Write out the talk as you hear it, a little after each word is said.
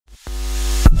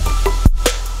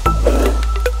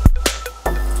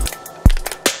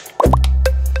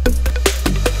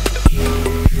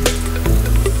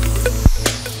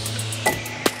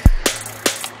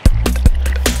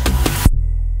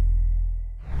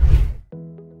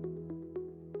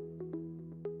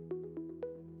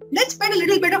let's spend a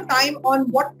little bit of time on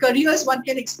what careers one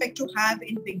can expect to have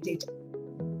in big data.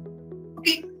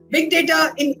 Okay, big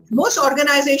data, in most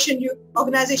organizations, you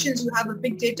have a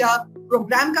big data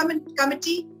program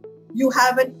committee. You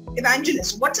have an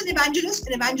evangelist. What's an evangelist?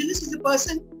 An evangelist is a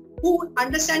person who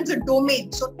understands a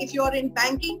domain. So if you're in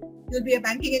banking, you'll be a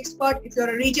banking expert. If you're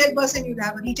a retail person, you'll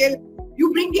have a retail.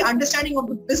 You bring the understanding of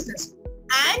the business,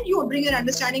 and you bring an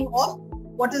understanding of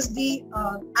what is the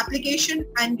application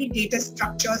and the data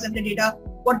structures and the data.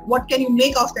 What can you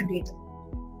make of the data?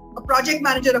 A project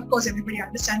manager, of course, everybody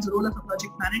understands the role of a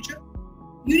project manager.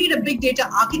 You need a big data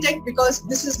architect because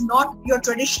this is not your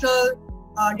traditional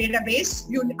database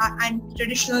and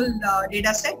traditional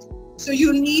data set. So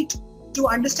you need to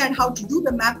understand how to do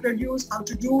the map reduce, how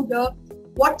to do the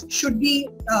what should be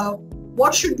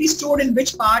stored in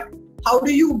which part, how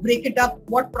do you break it up,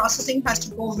 what processing has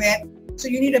to go where. So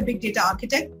you need a big data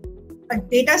architect. A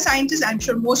data scientist, I'm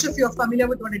sure most of you are familiar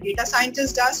with what a data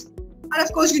scientist does. And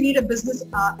of course, you need a business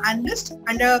analyst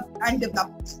and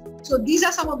developers. So these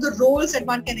are some of the roles that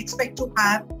one can expect to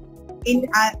have in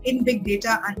big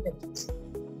data analytics.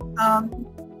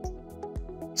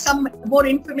 Some more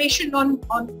information on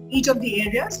each of the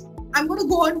areas. I'm going to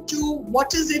go on to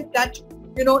what is it that,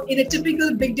 in a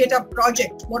typical big data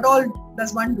project, what all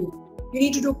does one do? You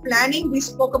need to do planning. We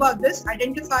spoke about this.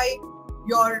 Identify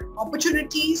your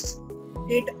opportunities,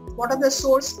 data, what are the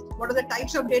source, what are the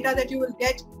types of data that you will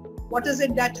get,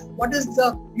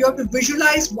 you have to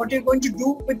visualize what you're going to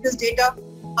do with this data,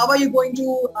 how are you going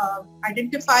to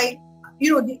identify,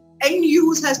 the end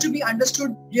use has to be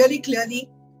understood really clearly.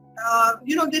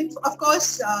 Then of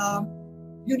course,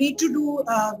 you need to do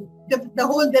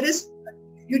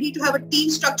you need to have a team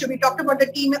structure. We talked about the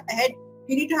team ahead.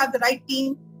 You need to have the right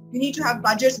team. You need to have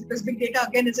budgets because big data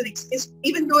again is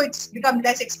even though it's become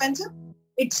less expensive,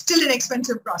 it's still an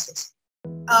expensive process.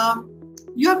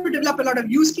 You have to develop a lot of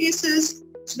use cases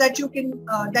so that you can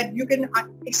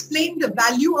explain the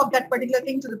value of that particular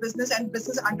thing to the business, and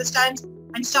business understands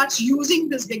and starts using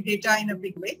this big data in a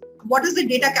big way. What is the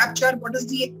data capture? What is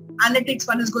the analytics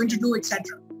one is going to do,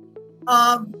 etc.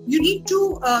 You need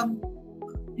to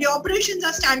the operations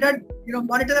are standard.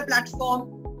 Monitor the platform,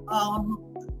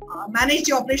 manage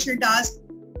the operational tasks.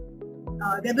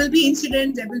 There will be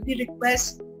incidents. There will be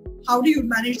requests. How do you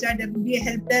manage that? There will be a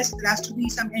help desk. There has to be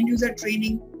some end user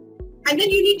training. And then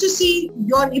you need to see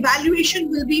your evaluation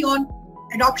will be on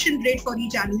adoption rate for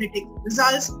each analytic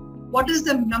results. What is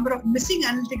the number of missing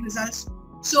analytic results?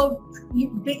 So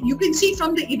you can see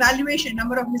from the evaluation,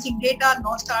 number of missing data,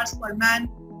 lost hours per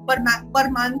month,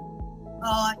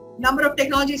 number of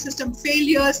technology system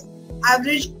failures,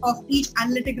 average of each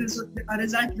analytic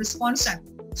result response time.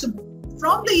 So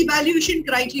from the evaluation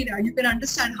criteria, you can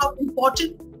understand how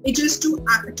important it is to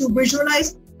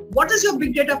visualize what is your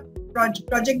big data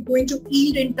project going to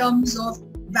yield in terms of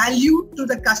value to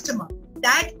the customer.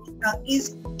 That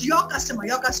is your customer.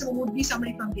 Your customer would be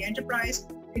somebody from the enterprise.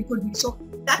 It could be. So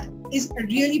that is a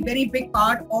really very big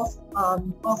part of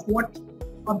what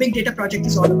a big data project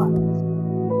is all about.